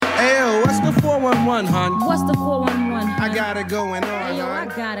the 411, hun? What's the 411, hun? I got it going on, Hey, yo, I hun.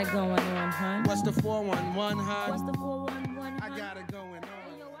 got it going on, hun. What's the 411, hun? What's the 411, hun? I got it going on.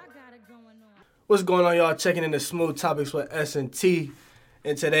 Hey, yo, I got it going on. What's going on, y'all? Checking in the Smooth Topics with S&T.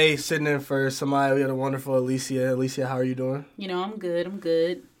 And today, sitting in for somebody, we got a wonderful Alicia. Alicia, how are you doing? You know, I'm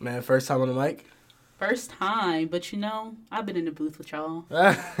good. Man, first time on the mic? First time, but you know, I've been in the booth with y'all.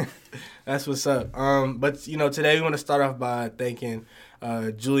 That's what's up. But, you know, today we want to start off by thanking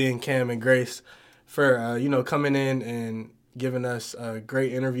Julian, Cam, and Grace for, coming in and giving us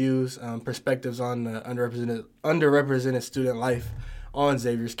great interviews, perspectives on the underrepresented student life on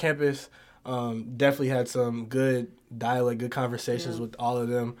Xavier's campus. Definitely had some good dialogue, good conversations with all of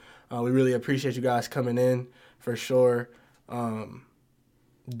them. We really appreciate you guys coming in, for sure.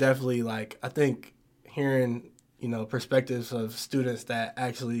 Definitely, I think hearing, perspectives of students that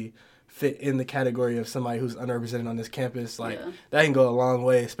actually fit in the category of somebody who's underrepresented on this campus, that can go a long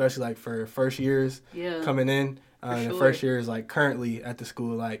way, especially, for first years coming in. The first years, currently at the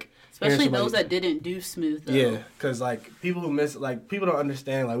school, especially those that didn't do smooth, though. Yeah, because, people who miss, people don't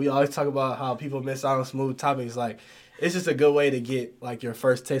understand. We always talk about how people miss out on smooth topics. It's just a good way to get, your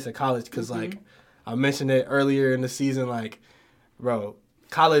first taste of college because, I mentioned it earlier in the season, bro,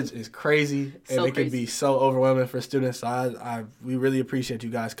 college is crazy, and it can be so overwhelming for students. So we really appreciate you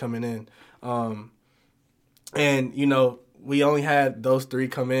guys coming in. And, we only had those three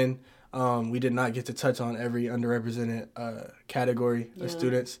come in. We did not get to touch on every underrepresented category of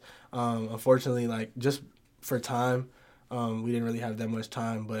students. Unfortunately, just for time, we didn't really have that much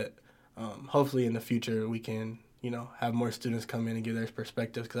time. But hopefully in the future we can, have more students come in and give their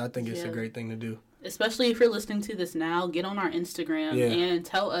perspectives because I think it's a great thing to do. Especially if you're listening to this now, get on our Instagram and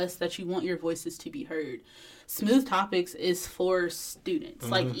tell us that you want your voices to be heard. Smooth Topics is for students.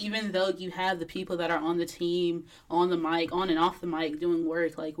 Even though you have the people that are on the team, on the mic, on and off the mic doing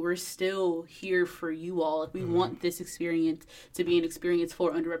work, we're still here for you all. We want this experience to be an experience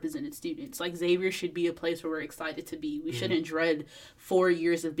for underrepresented students. Xavier should be a place where we're excited to be. We shouldn't dread 4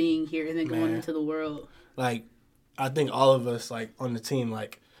 years of being here and then going into the world. I think all of us, on the team,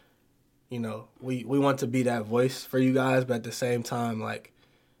 we want to be that voice for you guys, but at the same time,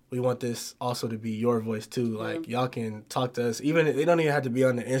 we want this also to be your voice too. Y'all can talk to us. Even it don't even have to be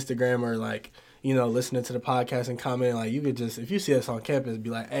on the Instagram or listening to the podcast and comment. You could just, if you see us on campus, be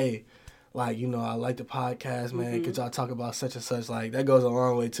like, hey, I like the podcast, man. Could y'all talk about such and such? That goes a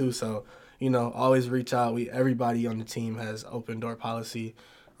long way too. So, always reach out. Everybody on the team has open door policy.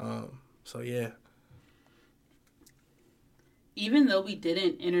 So yeah. Even though we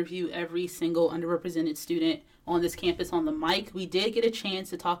didn't interview every single underrepresented student on this campus on the mic, we did get a chance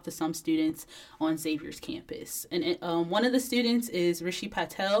to talk to some students on Xavier's campus. And one of the students is Rishi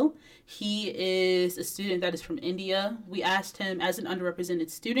Patel. He is a student that is from India. We asked him, as an underrepresented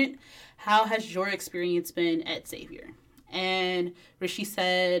student, how has your experience been at Xavier? And Rishi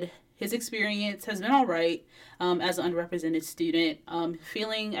said his experience has been all right as an underrepresented student.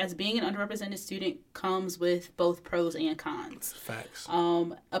 Feeling as being an underrepresented student comes with both pros and cons. Facts.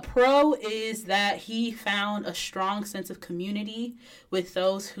 A pro is that he found a strong sense of community with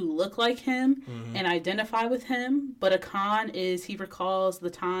those who look like him and identify with him. But a con is he recalls the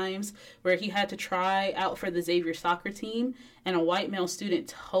times where he had to try out for the Xavier soccer team and a white male student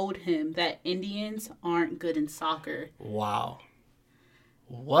told him that Indians aren't good in soccer. Wow.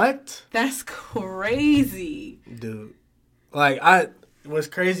 What? That's crazy. Dude. What's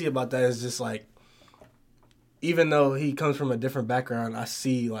crazy about that is just, even though he comes from a different background, I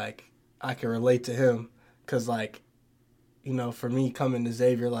see, I can relate to him. Because, for me coming to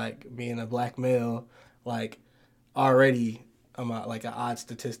Xavier, being a black male, already I'm an odd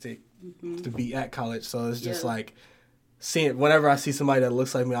statistic to be at college. So it's just, seeing, whenever I see somebody that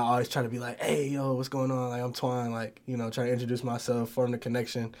looks like me, I always try to be like, hey, yo, what's going on? I'm Twan, trying to introduce myself, form the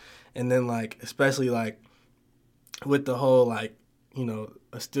connection. And then, especially, with the whole, a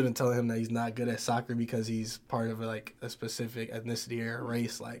student telling him that he's not good at soccer because he's part of, a specific ethnicity or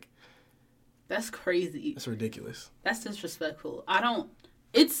race, That's crazy. It's ridiculous. That's disrespectful.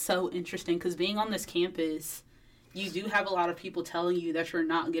 It's so interesting because being on this campus, you do have a lot of people telling you that you're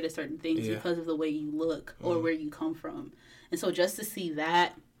not good at certain things because of the way you look or where you come from. And so just to see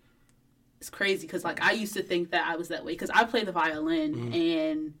that, it's crazy because, I used to think that I was that way because I play the violin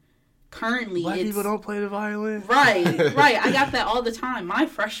and currently Black people don't play the violin? Right. I got that all the time. My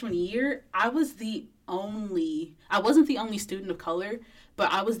freshman year, I wasn't the only student of color,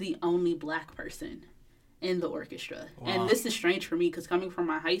 but I was the only black person in the orchestra. Wow. And this is strange for me because coming from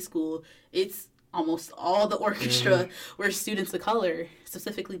my high school, it's almost all the orchestra were students of color,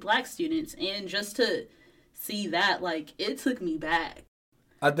 specifically black students. And just to see that, it took me back.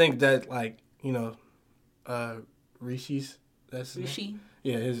 I think that, like, you know, Rishi's, that's his name? Rishi.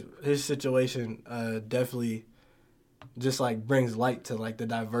 Yeah, his situation definitely just like brings light to like the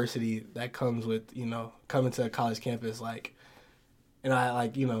diversity that comes with, you know, coming to a college campus. Like, and I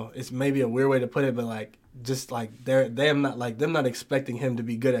like, you know, it's maybe a weird way to put it, but like just like them not expecting him to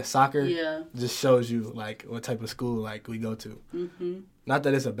be good at soccer. Yeah. Just shows you like what type of school like we go to. Mm-hmm. Not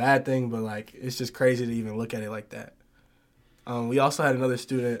that it's a bad thing, but like it's just crazy to even look at it like that. We also had another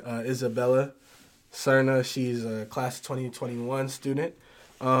student, Isabella Cerna. She's a class of 2021 student.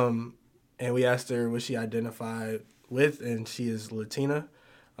 And we asked her what she identified with, and she is Latina.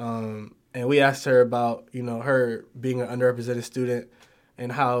 And we asked her about, you know, her being an underrepresented student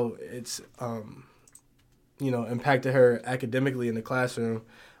and how it's, you know, impacted her academically in the classroom.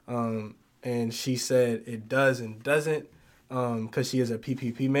 And she said it does and doesn't, because she is a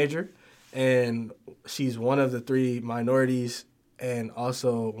PPP major. And she's one of the 3 minorities and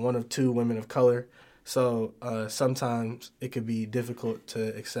also one of 2 women of color. So sometimes it could be difficult to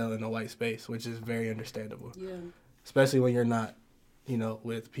excel in a white space, which is very understandable. Yeah. Especially when you're not, you know,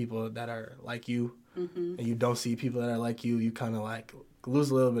 with people that are like you, Mm-hmm. and you don't see people that are like you kind of like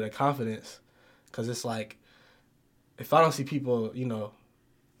lose a little bit of confidence. Because it's like, if I don't see people, you know,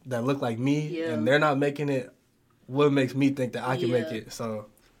 that look like me and they're not making it, what makes me think that I can make it? So.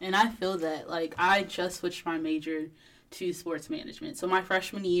 And I feel that, like, I just switched my major to sports management. So my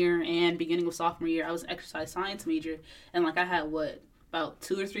freshman year and beginning of sophomore year, I was an exercise science major. And, like, I had, about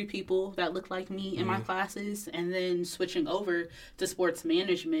 2 or 3 people that looked like me in my classes. And then switching over to sports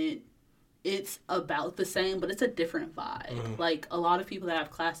management, it's about the same, but it's a different vibe. Like, a lot of people that I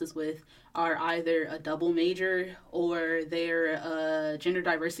have classes with are either a double major or they're a gender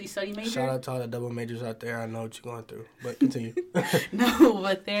diversity study major. Shout out to all the double majors out there. I know what you're going through, but continue. No,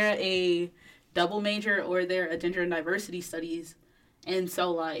 but they're a double major or they're a gender and diversity studies. And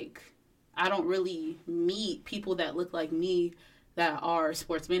so, like, I don't really meet people that look like me that are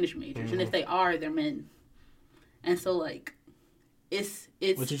sports management majors. And if they are, they're men. And so, like, it's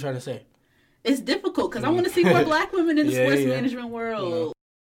What you trying to say? It's difficult because I want to see more black women in the sports yeah. management world.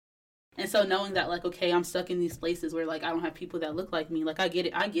 And so knowing that, like, okay, I'm stuck in these places where, like, I don't have people that look like me. Like, I get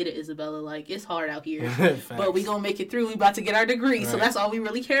it, Isabella. Like, it's hard out here. But we gonna make it through. We about to get our degree. Right. So that's all we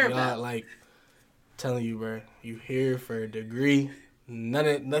really care about. Like, telling you, bro, you here for a degree.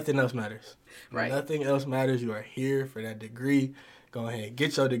 Nothing else matters. Right. Nothing else matters. You are here for that degree. Go ahead,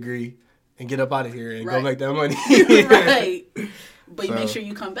 get your degree, and get up out of here and go make that money. Right. But you make sure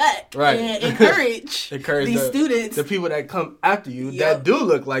you come back and encourage these students. The people that come after you that do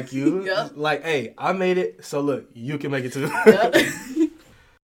look like you. Like, hey, I made it, so look, you can make it too.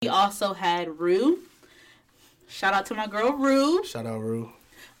 We also had Rue. Shout out to my girl, Rue. Shout out, Rue.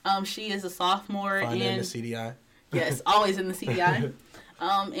 She is a sophomore. Find in the CDI. Yes, always in the CDI.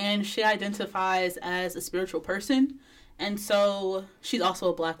 And she identifies as a spiritual person. And so she's also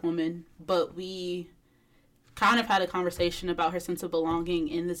a black woman, but we kind of had a conversation about her sense of belonging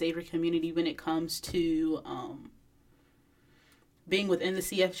in the Xavier community when it comes to being within the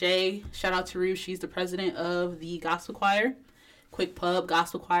CFJ. Shout out to Rue. She's the president of the gospel choir. Quick pub,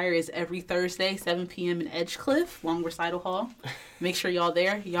 gospel choir is every Thursday, 7 p.m. in Edgecliff, Long Recital Hall. Make sure y'all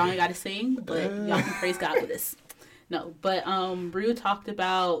there. Y'all ain't got to sing, but y'all can praise God with us. No, but Rue talked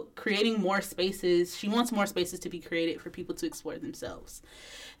about creating more spaces. She wants more spaces to be created for people to explore themselves.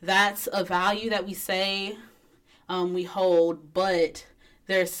 That's a value that we say we hold, but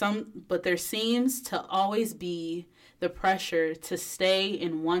there seems to always be the pressure to stay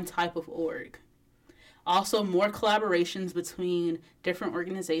in one type of org. Also, more collaborations between different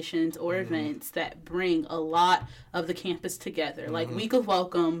organizations or events that bring a lot of the campus together, like Week of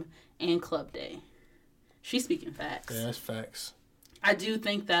Welcome and Club Day. She's speaking facts. Yeah, that's facts. I do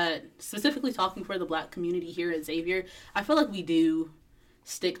think that, specifically talking for the black community here at Xavier, I feel like we do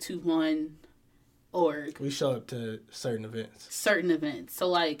stick to one org. We show up to certain events. So,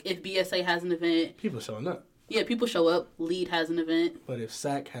 like, if BSA has an event... People showing up. Yeah, people show up. LEAD has an event. But if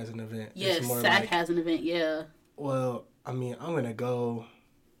SAC has an event... Yeah, if SAC has an event, yeah. Well, I mean, I'm going to go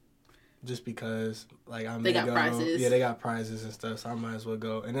just because, like, They got prizes. Yeah, they got prizes and stuff, so I might as well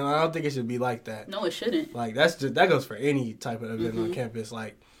go. And then I don't think it should be like that. No, it shouldn't. Like, that goes for any type of event on campus.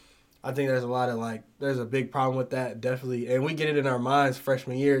 Like, I think there's a lot of, like, there's a big problem with that, definitely. And we get it in our minds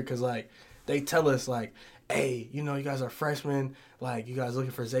freshman year because, like, they tell us, like, hey, you know, you guys are freshmen. Like, you guys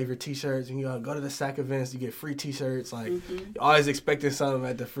looking for Xavier T-shirts, and you go to the SAC events, you get free T-shirts. Like, you're always expecting something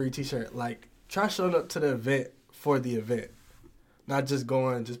at the free T-shirt. Like, try showing up to the event for the event, not just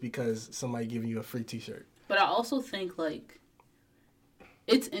going just because somebody giving you a free T-shirt. But I also think, like,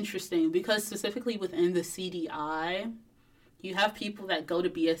 it's interesting because specifically within the CDI, You have people that go to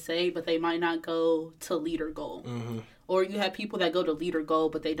BSA, but they might not go to Leader Goal. Mm-hmm. Or you have people that go to Leader Goal,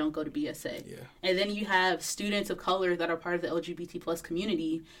 but they don't go to BSA. Yeah. And then you have students of color that are part of the LGBT plus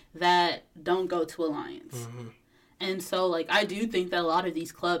community that don't go to Alliance. Mm-hmm. And so, like, I do think that a lot of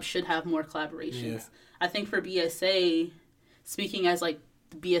these clubs should have more collaborations. Yeah. I think for BSA, speaking as, like,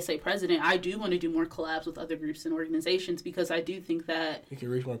 the BSA president, I do want to do more collabs with other groups and organizations because I do think that... You can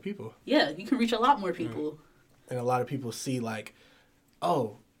reach more people. Yeah, you can reach a lot more people. And a lot of people see, like,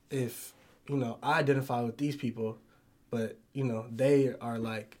 oh, if, you know, I identify with these people, but, you know, they are,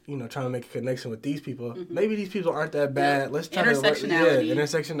 like, you know, trying to make a connection with these people. Maybe these people aren't that bad. Yeah. Let's try to work. Intersectionality. Yeah,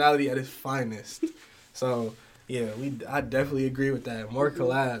 intersectionality at its finest. So, yeah, I definitely agree with that. More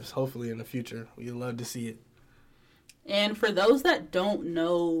collabs, hopefully, in the future. We'd love to see it. And for those that don't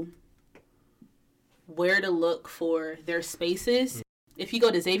know where to look for their spaces, if you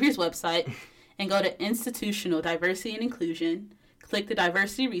go to Xavier's website and go to Institutional Diversity and Inclusion, click the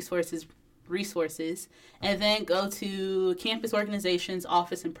Diversity Resources, and then go to Campus Organizations,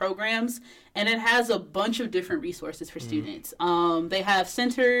 Office, and Programs, and it has a bunch of different resources for students. They have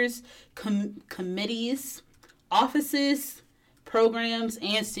centers, committees, offices, programs,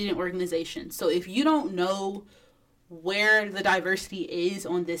 and student organizations. So if you don't know where the diversity is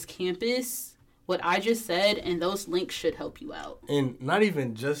on this campus, what I just said and those links should help you out. And not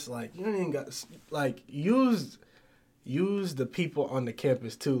even just, like, you don't even got, like, use the people on the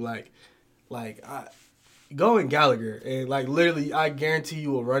campus, too. Go in Gallagher, and, like, literally, I guarantee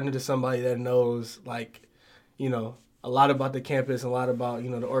you will run into somebody that knows, like, you know, a lot about the campus, a lot about, you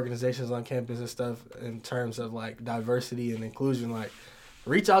know, the organizations on campus and stuff in terms of, like, diversity and inclusion. Like,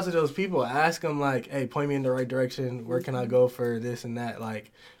 reach out to those people. Ask them, like, hey, point me in the right direction. Where can I go for this and that?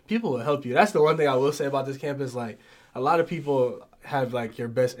 Like, people will help you. That's the one thing I will say about this campus. Like, a lot of people have, like, your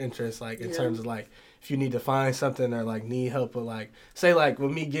best interests, like, in terms of, like, if you need to find something or, like, need help with, like, say, like,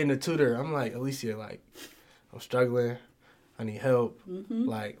 with me getting a tutor, I'm like, Alicia, like, I'm struggling. I need help.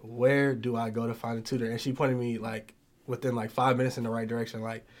 Like, where do I go to find a tutor? And she pointed me, like, within, like, 5 minutes in the right direction.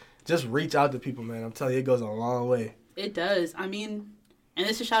 Like, just reach out to people, man. I'm telling you, it goes a long way. It does. I mean, and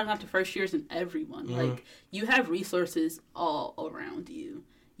this is shouting out to first years and everyone. Like, you have resources all around you.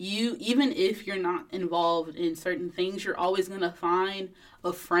 Even if you're not involved in certain things, you're always going to find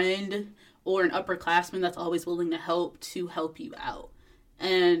a friend or an upperclassman that's always willing to help you out.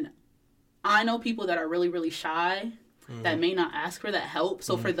 And I know people that are really, really shy that may not ask for that help.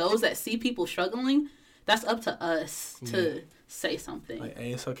 So for those that see people struggling, that's up to us to say something. Like,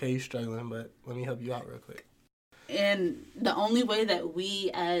 hey, it's okay, you're struggling, but let me help you out real quick. And the only way that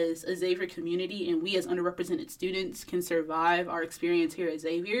we as a Xavier community and we as underrepresented students can survive our experience here at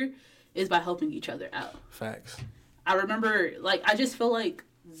Xavier is by helping each other out. Facts. I remember, like, I just feel like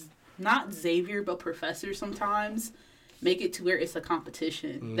not Xavier, but professors sometimes make it to where it's a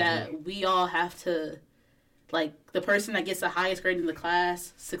competition that we all have to, like, the person that gets the highest grade in the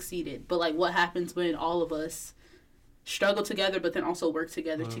class succeeded. But, like, what happens when all of us struggle together but then also work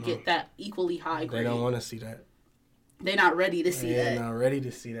together to get that equally high grade? They don't want to see that. They're not ready to see that. They're not ready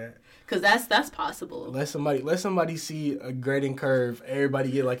to see that. Because that's possible. Let somebody see a grading curve.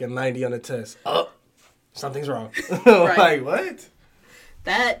 Everybody get like a 90 on the test. Oh, something's wrong. Like, what?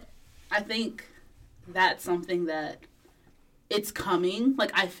 That, I think that's something that it's coming.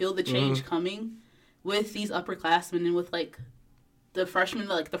 Like, I feel the change coming with these upperclassmen and with, like, the freshmen.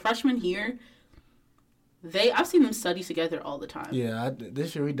 Like, the freshmen here, I've seen them study together all the time. Yeah,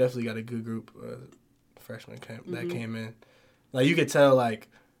 this year we definitely got a good group freshman camp that came in. Like, you could tell, like,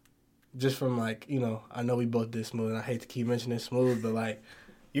 just from, like, you know, I know we both did smooth, and I hate to keep mentioning smooth, but, like,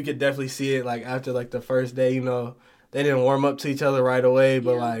 you could definitely see it, like, after, like, the first day, you know, they didn't warm up to each other right away,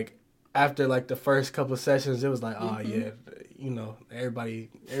 but, like, after, like, the first couple sessions, it was like, oh, yeah, you know, everybody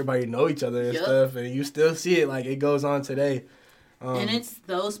know each other and stuff, and you still see it, like, it goes on today. And it's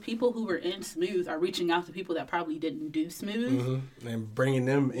those people who were in Smooth are reaching out to people that probably didn't do Smooth. And bringing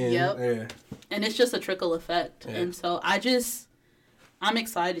them in. Yeah. And it's just a trickle effect. Yeah. And so I'm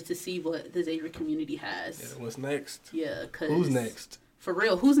excited to see what the Xavier community has. Yeah, what's next? Yeah. Who's next? For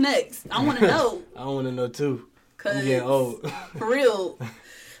real, who's next? I want to know. I want to know, too. I'm getting old. For real.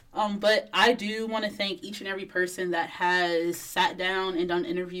 But I do want to thank each and every person that has sat down and done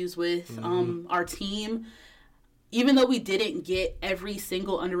interviews with our team. Even though we didn't get every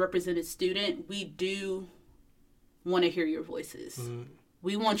single underrepresented student, we do want to hear your voices.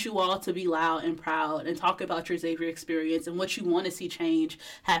 We want you all to be loud and proud and talk about your Xavier experience and what you want to see change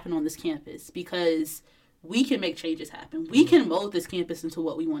happen on this campus, because we can make changes happen. We can mold this campus into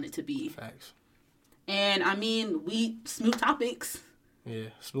what we want it to be. Facts. And, I mean, Smooth Topics, Yeah,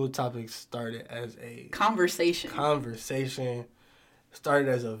 Smooth Topics started as a Conversation. Started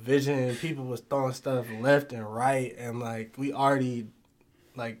as a vision. People was throwing stuff left and right, and like we already,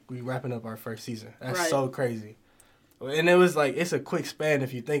 like we wrapping up our first season. That's Right. so crazy. And it was like it's a quick span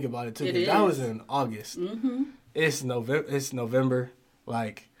if you think about it too. It 'Cause that was is. in August. Mm-hmm. It's November.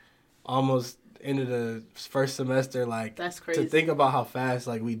 Like almost end of the first semester. Like That's crazy. to think about how fast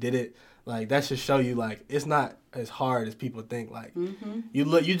like we did it. Like that should show you like it's not as hard as people think. Like Mm-hmm.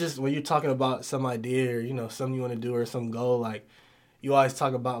 you just when you're talking about some idea or something you want to do or some goal, like you always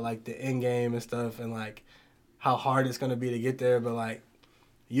talk about like the end game and stuff and like how hard it's gonna be to get there. But like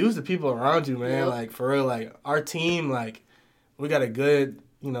use the people around you, man. Yep. Like for real, like our team, like we got a good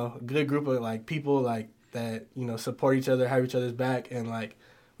good group of like people like that support each other, have each other's back, and like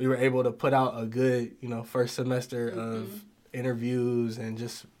we were able to put out a good first semester of interviews and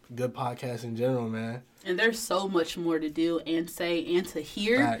just good podcasts in general, man. And there's so much more to do and say and to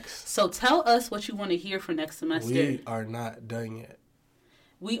hear. Facts. So tell us what you want to hear for next semester. We are not done yet.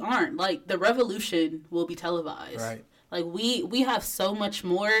 We aren't. Like, the revolution will be televised. Right. Like, we have so much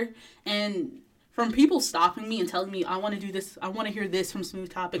more. And from people stopping me and telling me, I want to do this, I want to hear this from Smooth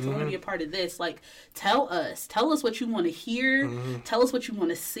Topics, I want to be a part of this. Like, tell us what you want to hear. Tell us what you want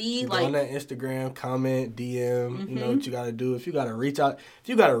to see. Go on Like, that Instagram, comment, DM, you know what you got to do. If you got to reach out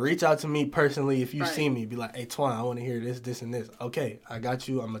to me personally, if you Right. see me, be like, hey, Twan, I want to hear this, and this. Okay, I got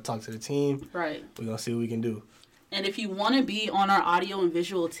you. I'm going to talk to the team. right. We're going to see what we can do. And if you want to be on our audio and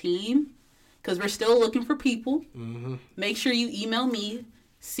visual team, because we're still looking for people, make sure you email me,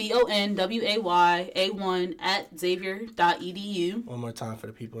 conwaya1@xavier.edu. One more time for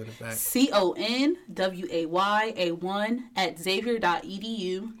the people in the back.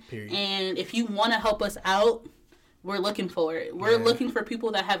 conwaya1@xavier.edu. Period. And if you want to help us out, we're looking for it. We're Yeah. looking for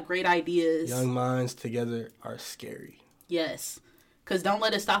people that have great ideas. Young minds together are scary, Yes. Because don't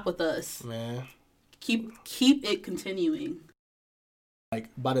let it stop with us. man. Keep it continuing. Like,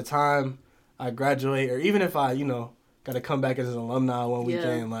 by the time I graduate, or even if I, got to come back as an alumni one Yeah.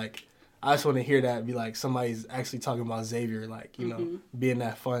 weekend, like, I just want to hear that, be like, somebody's actually talking about Xavier, like, be in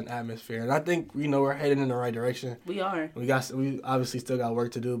that fun atmosphere. And I think, we're headed in the right direction. We are. We obviously still got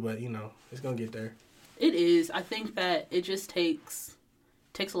work to do, but, it's going to get there. It is. I think that it just takes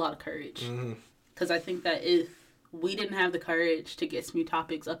a lot of courage. Because I think that if we didn't have the courage to get Smooth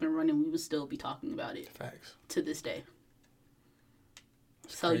Topics up and running, we would still be talking about it Facts. to this day.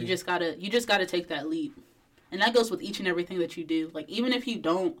 So crazy. you just gotta take that leap. And that goes with each and everything that you do. Like, even if you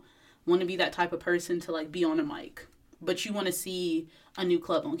don't want to be that type of person to, like, be on a mic, but you want to see a new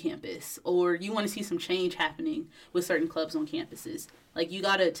club on campus, or you want to see some change happening with certain clubs on campuses, like, you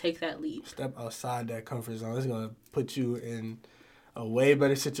gotta take that leap. Step outside that comfort zone. It's going to put you in a way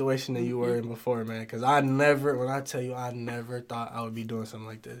better situation than you were in before, man. Because I never thought I would be doing something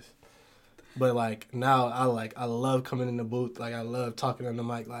like this. But, like, now I love coming in the booth. Like, I love talking on the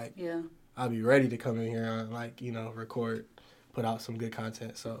mic. Like, Yeah. I'll be ready to come in here and, like, record, put out some good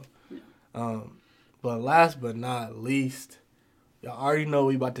content. So, but last but not least, y'all already know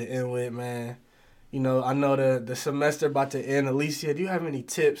we about to end with, man. I know the semester about to end. Alicia, do you have any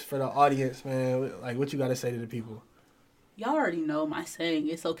tips for the audience, man? Like, what you got to say to the people? Y'all already know my saying,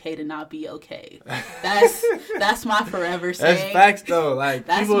 it's okay to not be okay. That's my forever saying. That's facts, though. Like,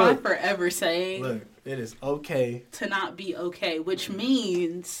 That's people, my forever saying. look, it is okay. To not be okay, which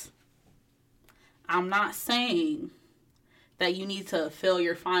means I'm not saying that you need to fail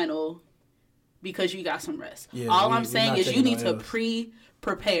your final because you got some rest. Yeah, All I'm we're saying not is you taking need no to L's.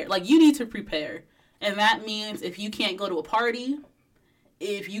 prepare. Like, you need to prepare. And that means if you can't go to a party,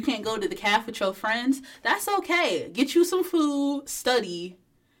 if you can't go to the cafe with your friends, that's okay. Get you some food, study,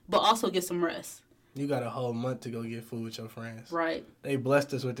 but also get some rest. You got a whole month to go get food with your friends. Right. They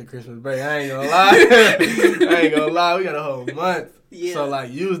blessed us with the Christmas break. I ain't gonna lie. We got a whole month. Yeah. So,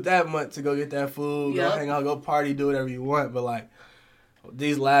 like, use that month to go get that food, Yep. go hang out, go party, do whatever you want. But, like,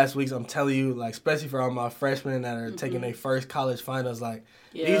 these last weeks, I'm telling you, like, especially for all my freshmen that are taking their first college finals, like,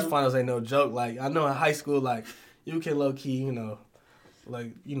 Yeah. these finals ain't no joke. Like, I know in high school, like, you can low-key,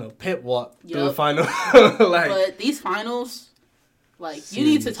 pit walk through the Yep. final. Like, But these finals, like, you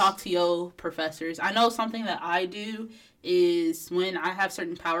need to talk to your professors. I know something that I do is when I have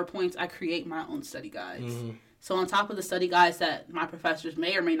certain PowerPoints, I create my own study guides. So on top of the study guides that my professors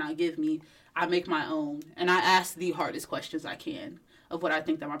may or may not give me, I make my own. And I ask the hardest questions I can of what I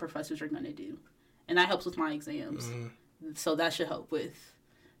think that my professors are going to do. And that helps with my exams. So that should help with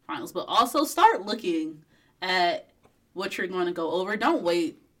finals. But also start looking at what you're going to go over. Don't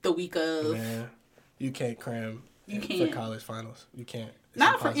wait the week of. man, you can't cram You for can't. college finals. You can't. It's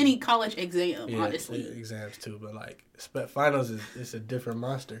Not for impossible. any college exam, Yeah, honestly. exams too, but like finals is it's a different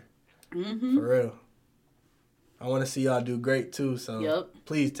monster Mm-hmm. for real. I want to see y'all do great too, so Yep.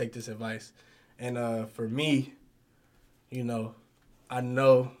 please take this advice. And for me, you know, I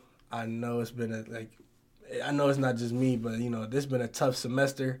know it's been I know it's not just me, but you know, this been a tough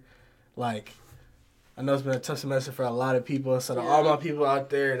semester. Like, I know it's been a tough semester for a lot of people. So to all my people out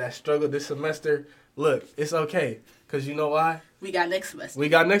there that struggled this semester, look, it's okay, cause you know why? We got next semester. We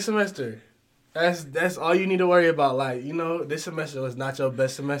got next semester. That's all you need to worry about. Like, you know, this semester was not your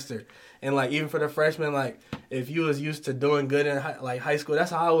best semester. And, like, even for the freshmen, like, if you was used to doing good in, high school,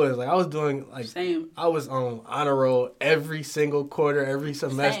 that's how I was. Like, I was doing, like, Same. I was on honor roll every single quarter, every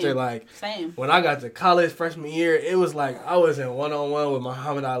semester. Same. Like, Same. when I got to college freshman year, it was like I was in one-on-one with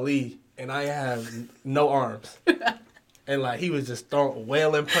Muhammad Ali, and I have no arms. And, like, he was just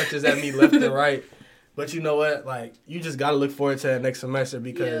wailing punches at me left and right. But you know what? Like, you just got to look forward to that next semester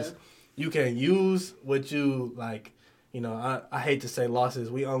because you can use what you, like, you know, I hate to say losses.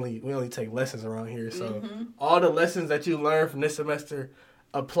 We only take lessons around here. So all the lessons that you learn from this semester,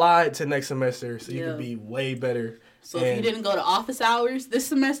 apply it to next semester so you can be way better. So if you didn't go to office hours this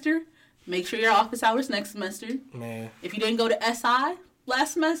semester, make sure your office hours next semester. Man. If you didn't go to SI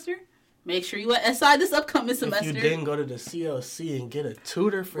last semester, make sure you at SI this upcoming semester. If you didn't go to the CLC and get a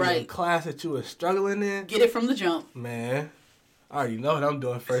tutor for your class that you were struggling in, get it from the jump. Man, I already know what I'm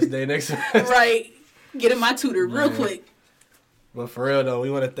doing first day next semester. Right. Getting my tutor real quick. But for real, though, we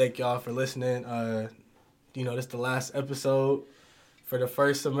want to thank y'all for listening. You know, this is the last episode for the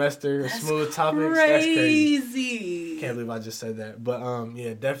first semester of Smooth Topics. That's crazy. Can't believe I just said that. But,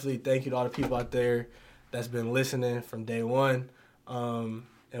 yeah, definitely thank you to all the people out there that's been listening from day one. And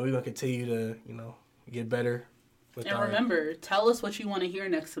we're going to continue to, you know, get better. And remember, tell us what you want to hear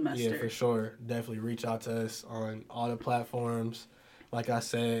next semester. Yeah, for sure. Definitely reach out to us on all the platforms. Like I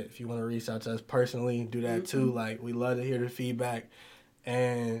said, if you want to reach out to us personally, do that too. Like, we love to hear the feedback.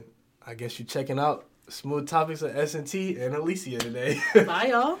 And I guess you're checking out Smooth Topics of S&T and Alicia today. Bye,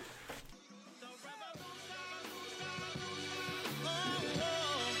 y'all.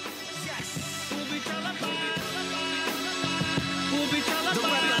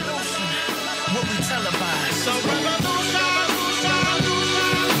 What we televised.